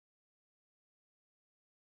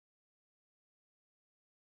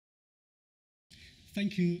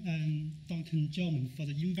Thank you, Dr. Gelman, for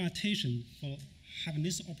the invitation, for having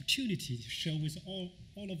this opportunity to share with all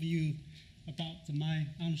of you about my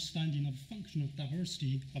understanding of functional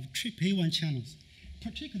diversity of TRPA1 channels,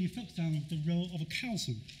 particularly focused on the role of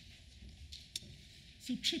calcium.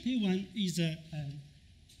 So TRPA1 is a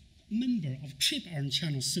member of trip iron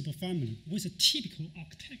channel superfamily with a typical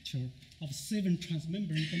architecture of 7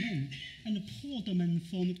 transmembrane domains and a pore domain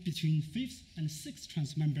formed between 5th and 6th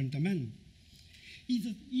transmembrane domain.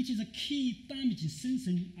 It is a key damage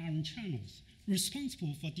sensing iron channels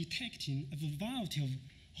responsible for detecting a variety of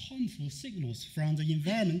harmful signals from the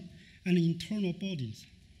environment and internal bodies.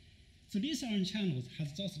 So these iron channels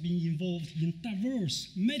have thus been involved in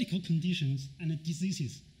diverse medical conditions and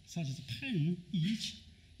diseases such as pain, itch,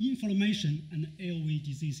 inflammation, and airway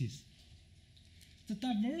diseases. The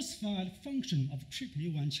diversified function of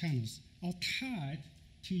TRPA1 channels are tied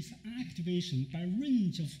to its activation by a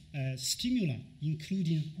range of stimuli,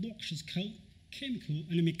 including noxious chemical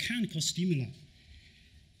and mechanical stimuli.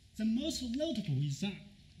 The most notable is that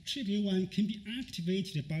TRPA1 can be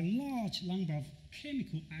activated by a large number of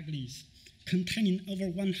chemical aggregates containing over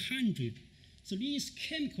 100. So these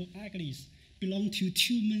chemical aggregates belong to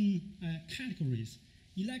 2 main categories: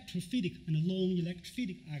 electrophilic and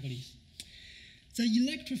non-electrophilic aggregates. The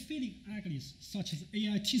electrophilic aggregates, such as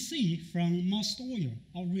AITC from mustard oil,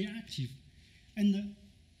 are reactive and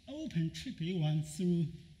open TRPA1 through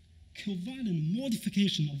covalent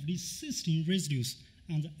modification of these cysteine residues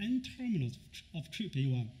on the N-terminals of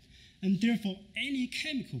TRPA1, and therefore any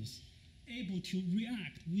chemicals able to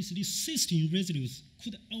react with these cysteine residues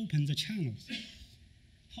could open the channels.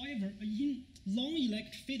 However, in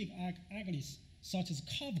non-electrophilic aggregates, such as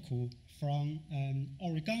carbocoal from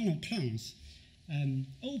oregano plants,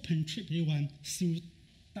 open TRPA1 through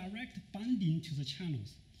direct binding to the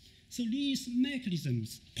channels. So these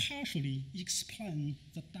mechanisms partially explain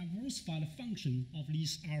the diversified function of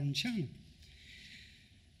this iron channel.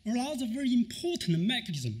 Another very important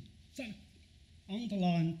mechanism that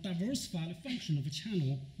underlies diversified function of a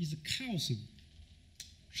channel is calcium.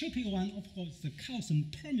 TRPA1, of course, is the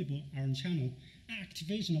calcium-permeable iron channel.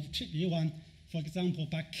 Activation of TRPA1, for example,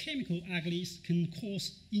 by chemical aggregates, can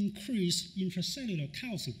cause increased intracellular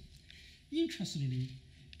calcium. Interestingly,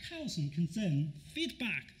 calcium can then feed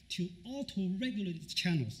back to auto-regulated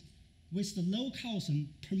channels, with the low calcium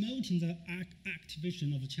promoting the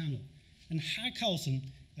activation of the channel, and high calcium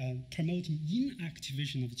promoting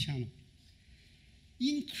inactivation of the channel.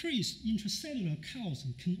 Increased intracellular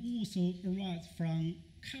calcium can also arise from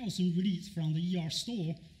calcium release from the ER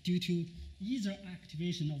store due to either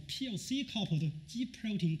activation of PLC-coupled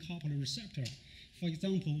G-protein-coupled receptor, for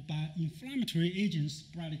example, by inflammatory agents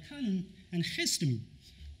bradykinin and histamine,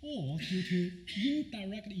 or due to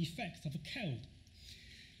indirect effects of cold.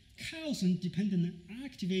 Calcium-dependent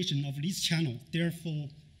activation of this channel, therefore,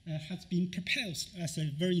 has been proposed as a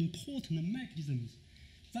very important mechanism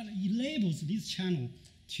that enables this channel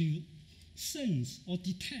to sense or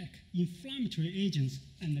detect inflammatory agents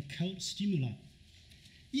and cold stimuli.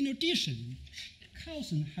 In addition,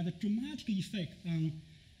 calcium has a dramatic effect on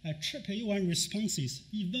TRPA1 responses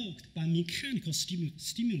evoked by mechanical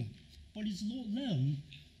stimuli, but it's not known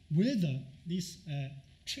whether this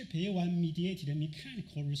TRPA1-mediated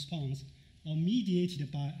mechanical response are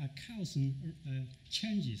mediated by calcium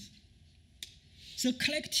changes. So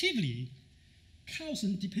collectively,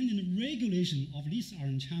 calcium-dependent regulation of this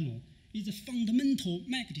iron channel is a fundamental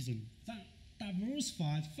mechanism that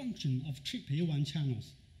diversifies function of TRPA1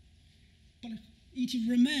 channels. But it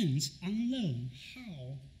remains unknown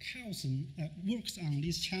how calcium works on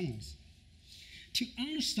these channels. To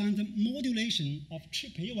understand the modulation of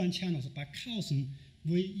TRPA1 channels by calcium,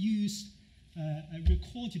 we use a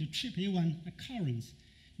recorded TRPA1 occurrence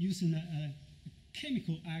using a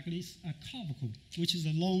chemical aggregate, carbocoal, which is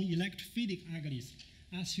a non-electrophilic aggregate.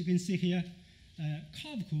 As you can see here,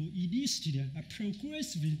 carbocoal elicited a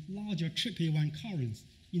progressively larger TRPA1 currents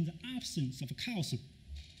in the absence of calcium.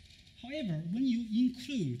 However, when you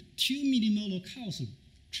include 2 millimolar calcium,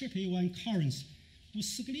 TRPA1 currents will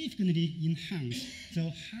significantly enhance,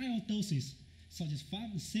 though higher doses, such as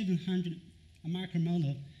 500 and 700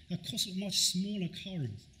 micromolar, cause much smaller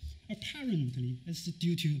currents. Apparently, it's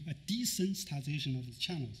due to a desensitization of the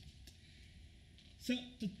channels. So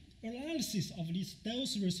the analysis of this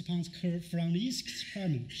dose response curve from this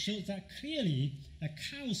experiment shows that clearly a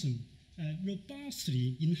calcium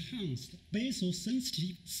robustly enhanced basal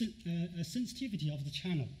sensitivity of the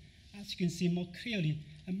channel. As you can see more clearly,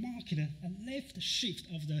 a marked left shift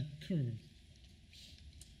of the curve.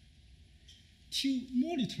 To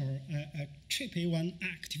monitor TRPA1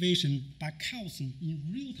 activation by calcium in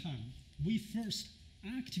real time, we first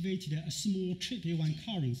activated a small TRPA1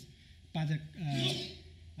 current by the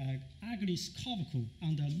agonist curvacle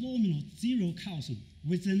under nominal 0 Kelvin.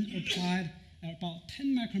 We then applied about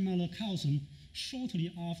 10 micromolar Kelvin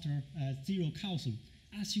shortly after 0 Kelvin.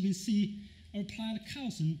 As you can see, applied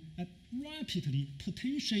Kelvin rapidly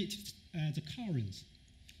potentiated the currents.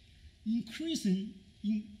 Increasing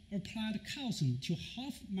in applied Kelvin to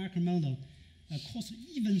half micromolar caused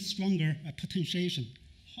even stronger potentiation.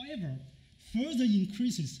 However, further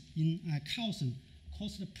increases in Kelvin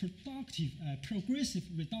caused a progressive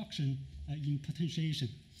reduction in potentiation,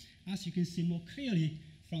 as you can see more clearly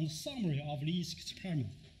from the summary of this experiment.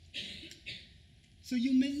 So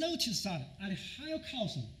you may notice that at higher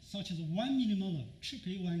Kelvin, such as 1 millimolar,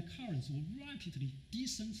 TRPA1 currents were rapidly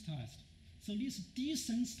desensitized. So this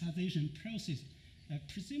desensitization process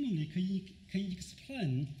presumably can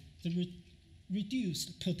explain the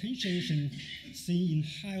reduced potentiation seen in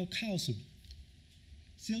higher Kelvin.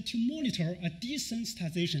 So to monitor a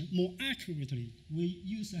desensitization more accurately, we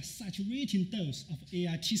use a saturating dose of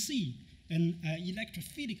AITC and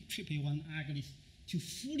electrophilic TRPA1 agonist to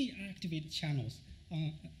fully activate channels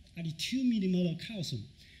at 2 millimolar Kelvin.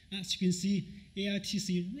 As you can see,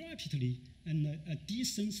 AITC rapidly and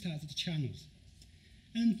desensitized the channels.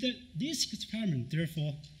 And this experiment,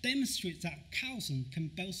 therefore, demonstrates that Kelvin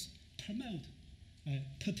can both promote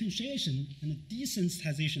potentiation and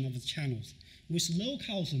desensitization of the channels, with low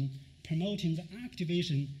Kelvin promoting the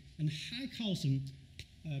activation and high Kelvin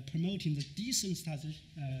promoting the desensitization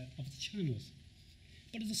of the channels.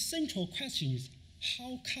 But the central question is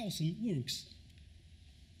how Kelvin works.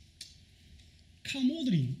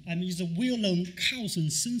 Calmodulin is a well-known Kelvin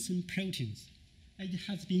sensing protein. It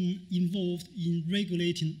has been involved in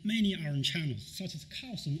regulating many ion channels, such as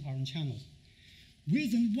Kelvin ion channels. We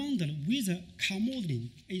then wondered whether calmodulin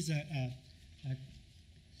is a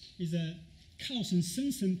Kelvin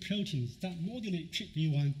sensing protein that modulate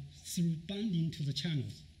TRPA1 through binding to the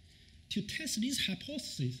channels. To test this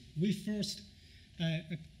hypothesis, we first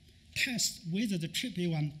test whether the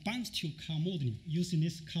TRPA1 binds to calmodulin using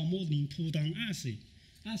this calmodulin pull-down assay.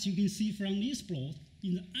 As you can see from this plot,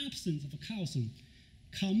 in the absence of Kelvin,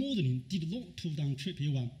 calmodulin did not pull down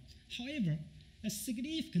TRPA1. However, a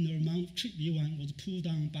significant amount of TRPA1 was pulled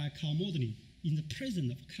down by calmodulin in the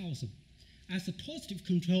presence of Kelvin. As a positive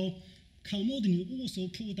control, calmodulin also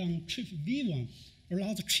pulled down TRPV1,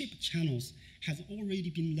 although the TRP channels has already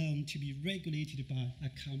been known to be regulated by a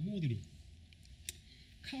calmodulin.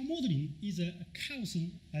 Calmodulin is a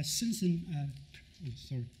Kelvin sensing,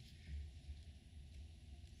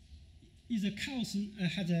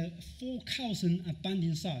 has a 4 Kelvin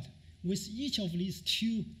binding site, with each of these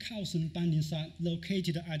 2 Kelvin binding sites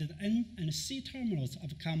located at the N and C terminals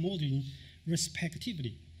of calmodulin,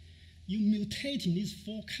 respectively. You mutating these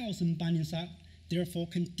 4 Kelvin binding sites, therefore,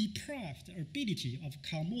 can deprive the ability of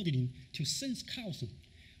calmodulin to sense Kelvin.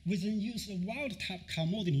 We then use the wild-type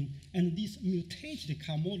calmodulin and this mutated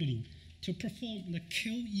calmodulin to perform the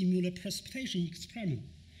co-immunoprecipitation experiment.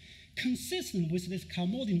 Consistent with this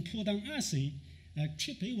calmodulin pull-down assay,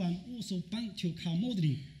 TRPA1 also bound to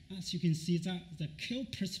calmodulin. As you can see, that the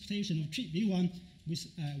co-precipitation of TRPA1 with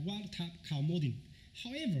wild-type calmodulin.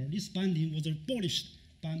 However, this binding was abolished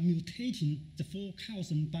by mutating the 4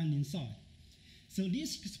 Kelvin binding site. So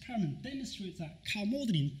this experiment demonstrates that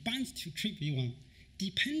calmodulin binds to TRPA1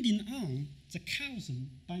 depending on the Kelvin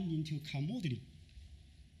binding to calmodulin.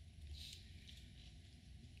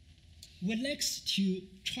 We're next to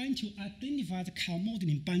trying to identify the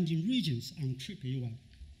calmodulin binding regions on TRPA1.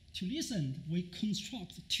 To this end, we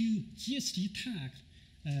construct 2 GST-tagged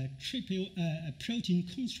protein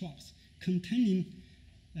constructs containing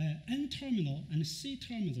N-terminal and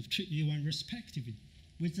C-terminals of TRPA1 respectively.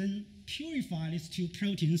 We then purify these 2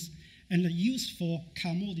 proteins and use for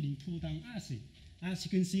calmodulin pull-down assay. As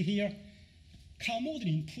you can see here,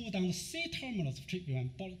 calmodulin pulled down the C-terminals of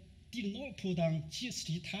TRPA1, but did not pull down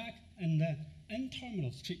GST tag and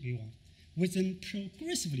N-terminals of TRPA1. We then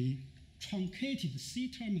progressively truncated the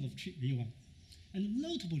C-terminal of TRPA1, and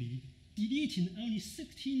notably, deleting only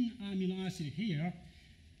 16 amino acids here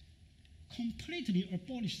completely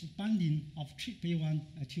abolished the binding of TRPA1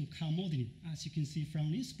 to calmodulin, as you can see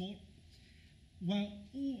from this plot, while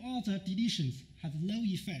all other deletions had no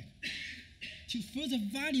effect. To further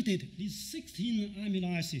validate these 16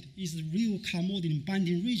 amino acids is the real calmodulin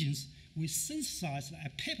binding regions, we synthesized a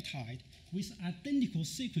peptide with identical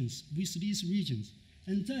sequence with these regions,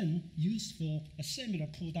 and then used for a similar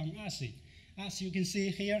pull-down assay. As you can see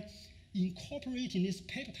here, incorporating this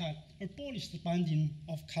peptide abolished the binding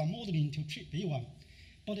of calmodulin to TRPA1,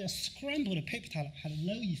 but a scrambled peptide had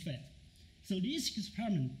no effect. So this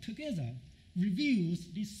experiment together reviews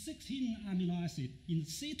this 16 amino acid in the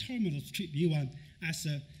C-terminal of TRPV1 as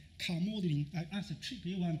a co-modeling,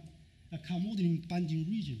 TRPV1 co-modeling binding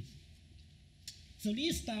regions. So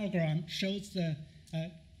this diagram shows the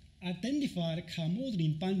identified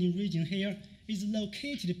co-modeling binding region here is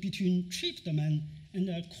located between trip domain and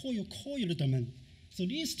a coil domain. So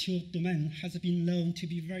these two domains has been known to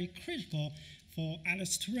be very critical for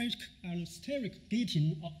allosteric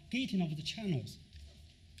gating of the channels.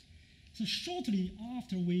 So shortly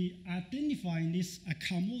after we identify these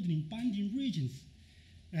co-modeling binding regions,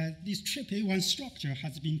 this TRPV1 structure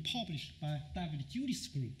has been published by David Judy's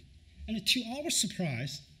group. And to our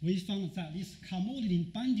surprise, we found that these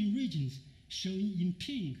co-modeling binding regions shown in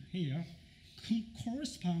pink here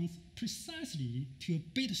corresponds precisely to a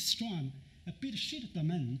beta strand, a beta sheet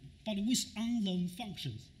domain, but with unknown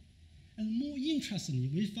functions. And more interestingly,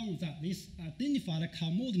 we found that this identified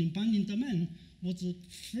co-modeling binding domain was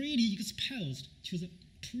freely exposed to the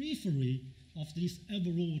periphery of this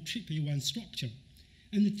overall TRPV1 structure,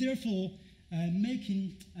 and therefore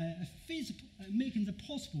making it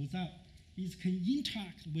possible that it can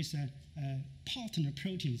interact with partner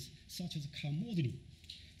proteins such as co-modeling.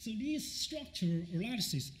 So this structural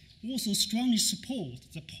analysis also strongly supports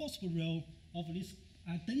the possible role of these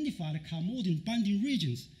identified co-modeling binding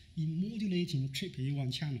regions in modulating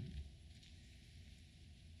TRPV1 channel.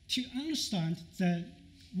 To understand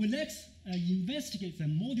we next investigate the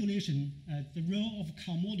modulation, the role of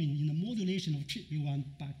co-modeling in the modulation of TRPV1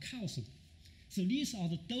 by calcium. So these are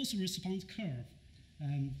the dose-response curve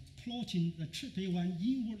plotting the TRPV1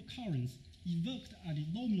 inward currents evoked at the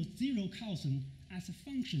nominal zero calcium as a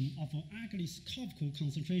function of an agonist cortical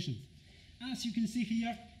concentration. As you can see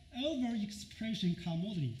here, overexpression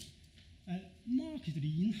co-modeling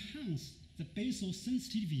markedly enhance the basal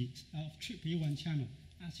sensitivity of TRPV1 channel.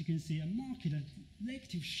 As you can see, a marked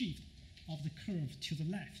negative shift of the curve to the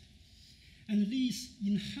left. And this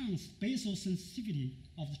enhanced basal sensitivity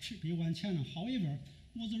of the TRPV1 channel, however,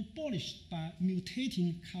 was abolished by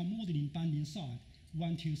mutating co-modeling binding site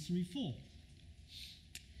 1, 2, 3, 4.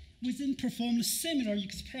 We then performed a similar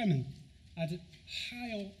experiment at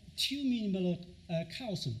higher 2 millimolar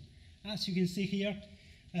calcium. As you can see here,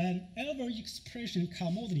 overexpression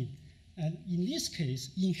co-modeling, in this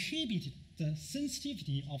case, inhibited the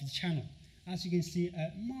sensitivity of the channel. As you can see,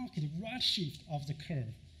 a marked right shift of the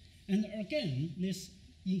curve. And again, this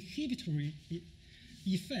inhibitory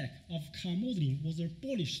effect of co-modeling was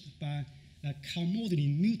abolished by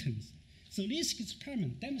co-modeling mutants. So this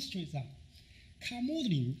experiment demonstrates that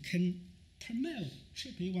co-modeling can promote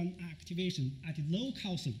TRPV1 activation at low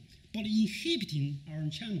calcium, but inhibiting ion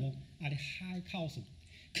channel at high calcium,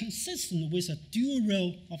 consistent with a dual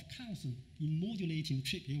role of calcium in modulating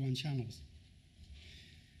TRPV1 channels.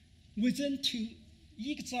 We then to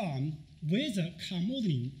examine whether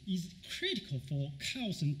co-modeling is critical for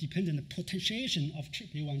calcium-dependent potentiation of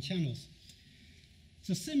TRPV1 channels.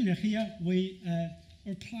 So similar here, we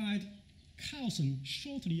applied calcium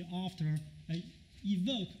shortly after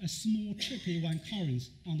evoke a small TRPV1 currents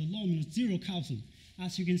on the nominal zero calcium.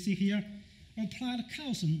 As you can see here, applied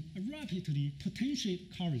calcium rapidly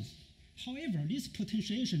potentiate currents. However, this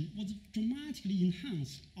potentiation was dramatically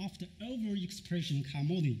enhanced after overexpression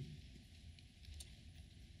co-modeling.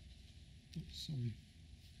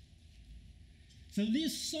 So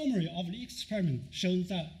this summary of the experiment shows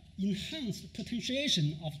that enhanced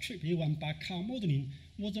potentiation of TRPV1 by co-modeling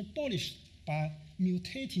was abolished by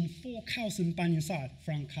mutating 4 calcium binding sites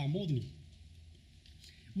from co-modeling.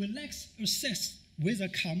 We next assess whether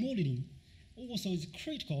co-modeling also is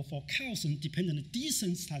critical for calcium-dependent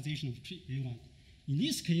desensitization of TRPV1. In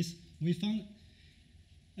this case, we found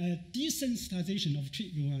desensitization of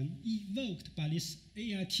TRPV1 evoked by this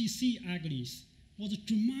AITC agonist was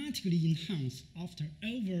dramatically enhanced after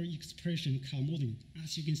overexpression co-modeling.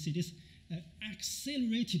 As you can see, this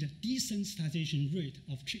accelerated desensitization rate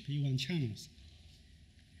of TRPV1 channels.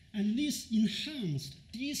 And this enhanced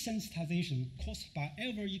desensitization caused by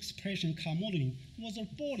overexpression co-modeling was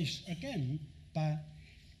abolished again by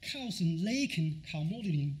calcium-laking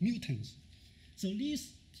co-modeling mutants. So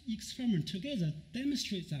this experiment together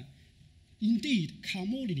demonstrates that indeed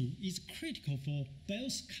co-modeling is critical for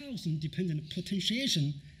both calcium-dependent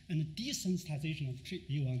potentiation and desensitization of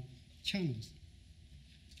TRPV1 channels.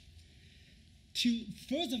 To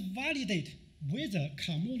further validate whether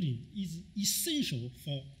co-modeling is essential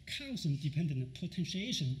for calcium-dependent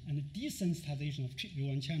potentiation and desensitization of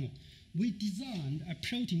TRPV1 channel, we designed a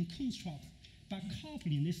protein construct by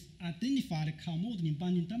coupling this identified co-modeling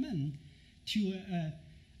binding domain to an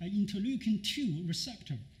interleukin-2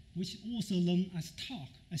 receptor, which is also known as TARC,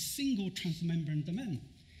 a single transmembrane domain.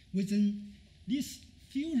 We then These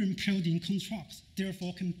fusion protein constructs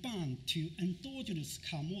therefore can bind to endogenous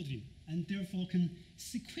calmodulin and therefore can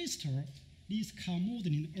sequester these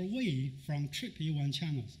calmodulin away from TRPA1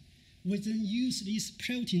 channels. We then use these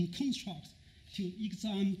protein constructs to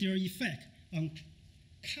examine their effect on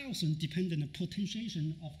calcium-dependent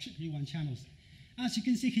potentiation of TRPA1 channels. As you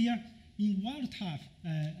can see here, in wild-type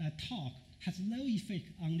TARC has no effect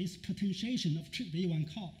on this potentiation of TRPA1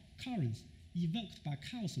 currents evoked by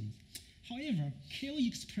calcium. However,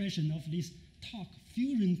 co-expression of these TARC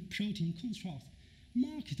fusion protein constructs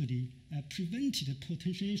markedly prevented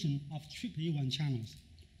potentiation of TRPA1 channels.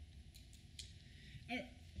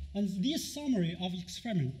 And this summary of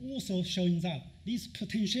experiment also showing that this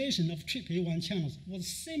potentiation of TRPA1 channels was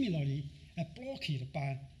similarly blocked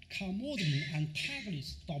by calmodulin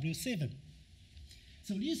antagonist W7.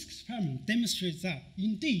 So this experiment demonstrates that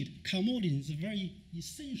indeed calmodulin is very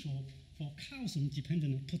essential for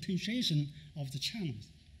calcium-dependent potentiation of the channels.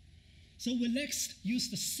 So we next use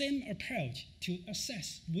the same approach to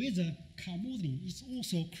assess whether calmodulin is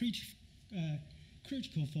also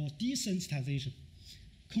critical for desensitization.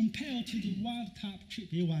 Compared to the wild-type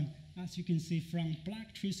TRPA1, as you can see from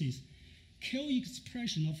black traces,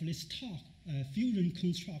 co-expression of this TARC fusion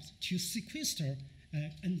constructs to sequester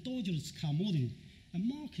endogenous calmodulin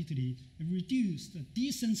markedly reduced the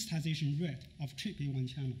desensitization rate of TRPA1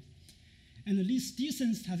 channels. And this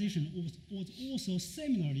desensitization was also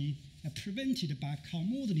similarly prevented by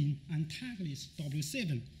calmodulin antagonist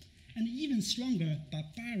W7, and even stronger by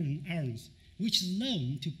boron ions, which is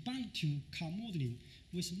known to bind to calmodulin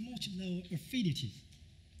with much lower affinity.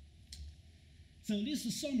 So this is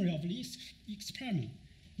a summary of this experiment.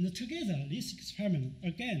 And together, this experiment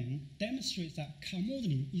again demonstrates that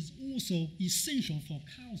calmodulin is also essential for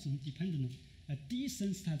calcium-dependent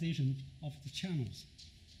desensitization of the channels.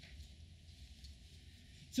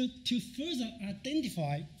 So to further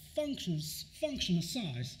identify functional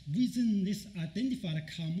size within this identified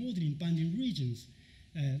calmodulin binding regions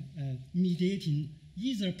mediating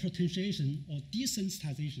either potentiation or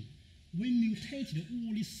desensitization, we mutated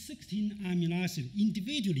all these 16 amino acids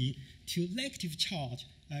individually to negative charge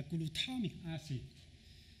glutamic acid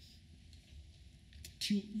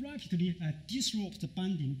to rapidly disrupt the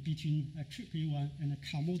binding between TRPA1 and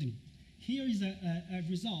calmodulin. Here is a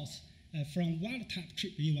result from wild-type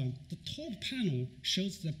TRPA1. The top panel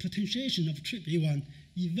shows the potentiation of TRPA1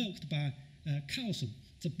 evoked by calcium.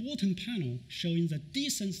 The bottom panel showing the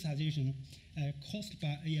desensitization caused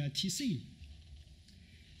by AITC.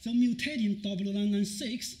 So mutating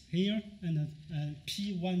W996 here and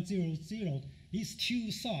P100, these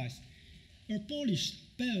two sites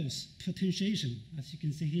abolished both potentiation, as you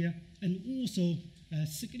can see here, and also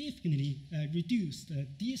significantly reduced the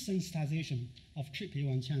desensitization of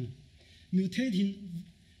TRPA1 channel. Mutating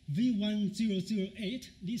V1008,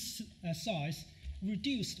 this size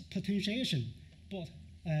reduced potentiation, but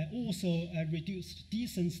also reduced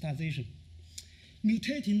desensitization.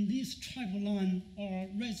 Mutating these triple line R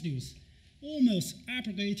residues almost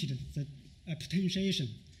abrogated the potentiation,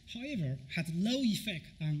 however, had no effect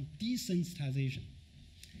on desensitization.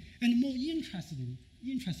 And more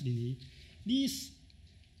interestingly, this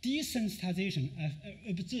desensitization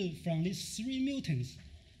observed from these three mutants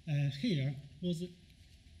here was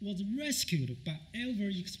rescued by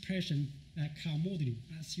overexpression calmodulin,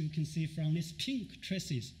 as you can see from these pink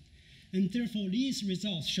traces. And therefore, these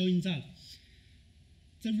results showing that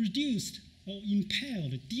the reduced or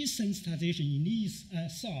impaired desensitization in these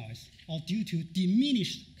sites are due to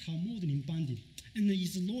diminished calmodulin binding and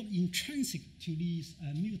is not intrinsic to these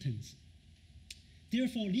mutants.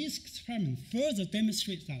 Therefore, this experiment further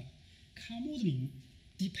demonstrates that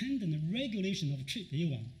calmodulin-dependent regulation of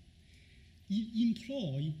TRPA1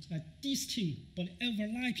 employ a distinct but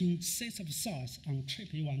overlapping set of sites on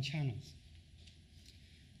TRPA1 channels.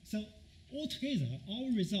 So altogether,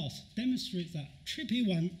 our results demonstrate that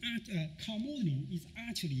TRPA1 calmodulin is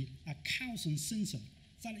actually a calcium sensor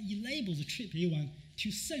that enables TRPA1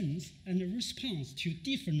 to sense and respond to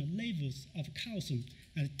different levels of calcium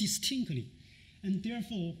distinctly, and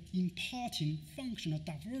therefore imparting functional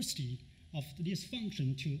diversity of this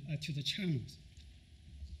function to the channels.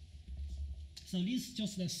 So this is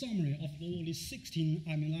just a summary of all these 16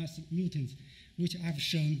 amino acid mutants, which I've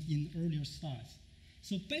shown in earlier slides.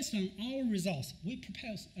 So based on our results, we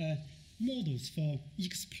propose models for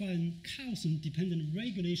explain calcium-dependent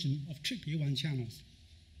regulation of TRPA1 channels.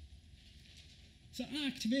 So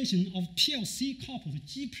activation of PLC-coupled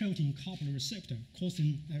G-protein coupled receptor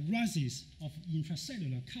causing rises of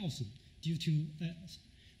intracellular calcium due to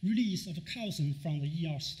release of calcium from the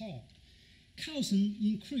ER stalk. Calcium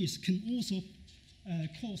increase can also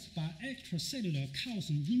caused by extracellular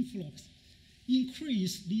calcium influx.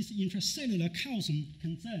 Increase this intracellular calcium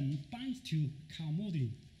can then bind to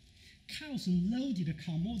calmodulin. Calcium-loaded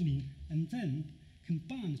calmodulin and then can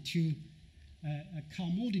bind to a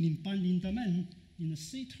calmodulin binding domain in the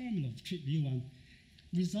C-terminal of TRPV1,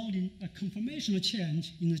 resulting in a conformational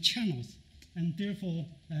change in the channels, and therefore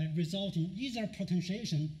resulting either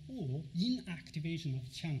potentiation or inactivation of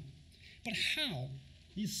the channel. But how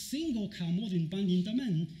is single calmodulin binding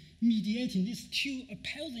domain mediating these two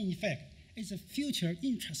opposing effects is a future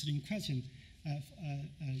interesting question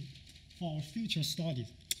for our future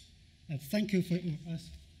studies. Thank you for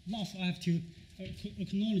last I have to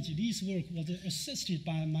acknowledge this work was assisted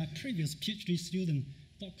by my previous PhD student,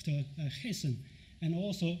 Dr. Hessen, and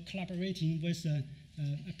also collaborating with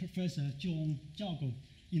Professor John Jago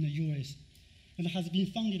in the US, and has been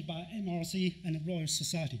funded by MRC and the Royal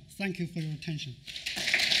Society. Thank you for your attention.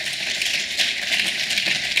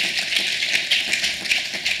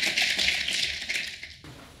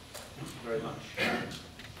 Thank you very much.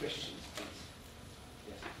 Questions, please?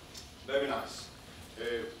 Yes. Very nice.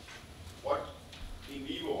 What in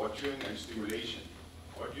vivo or during stimulation,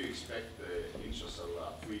 what do you expect the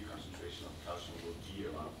intracellular free concentration of calcium will be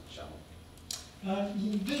around the channel?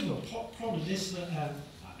 In vivo, probably this is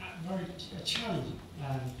very challenging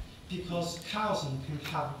because calcium can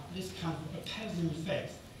have this kind of opposing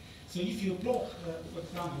effects. So if you block, for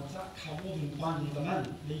example, that calmodulin binding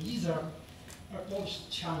domain, they either abolish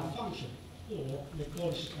channel function or they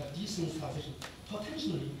abolish desensitization.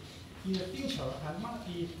 Potentially, in the future, it might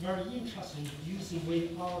be very interesting using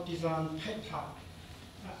with our design peptide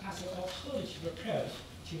as an alternative approach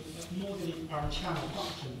to modulate our channel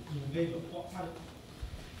function in vivo.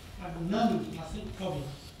 At the moment, I think probably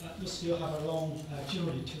we still have a long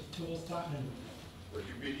journey towards that end. But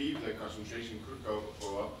you believe the concentration could go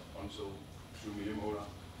up until 2 millimolar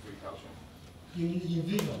free calcium? In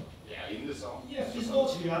vivo? Yeah, in the cell. Yeah,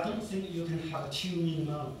 physiologically, I don't think you can have a 2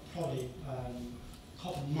 millimolar, probably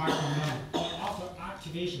couple micromolar. After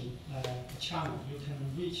activation the channel, you can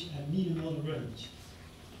reach a millimolar range.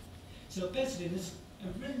 So basically, there's a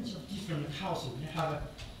range of different calcium. You have a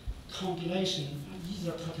combination,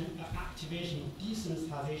 either activation or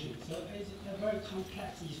desensitization. So it's a very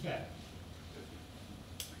complex effect.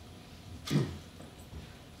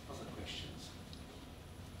 Other questions?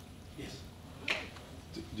 Yes.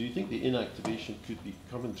 Do you think the inactivation could be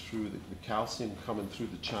coming through the calcium coming through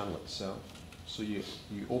the channel itself? So you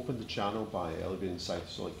open the channel by elevating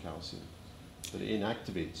cytosolic calcium, but it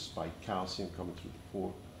inactivates by calcium coming through the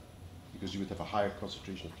pore, because you would have a higher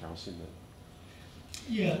concentration of calcium then.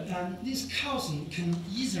 Yeah, and this calcium can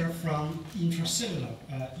either from intracellular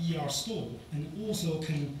ER store, and also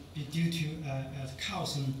can be due to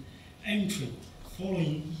calcium entry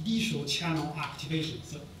following initial channel activation.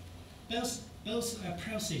 So both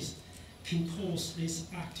processes can cause this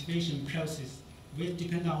activation process, will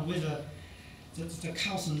depend on whether the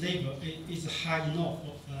calcium level is high enough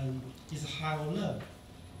or is high or low.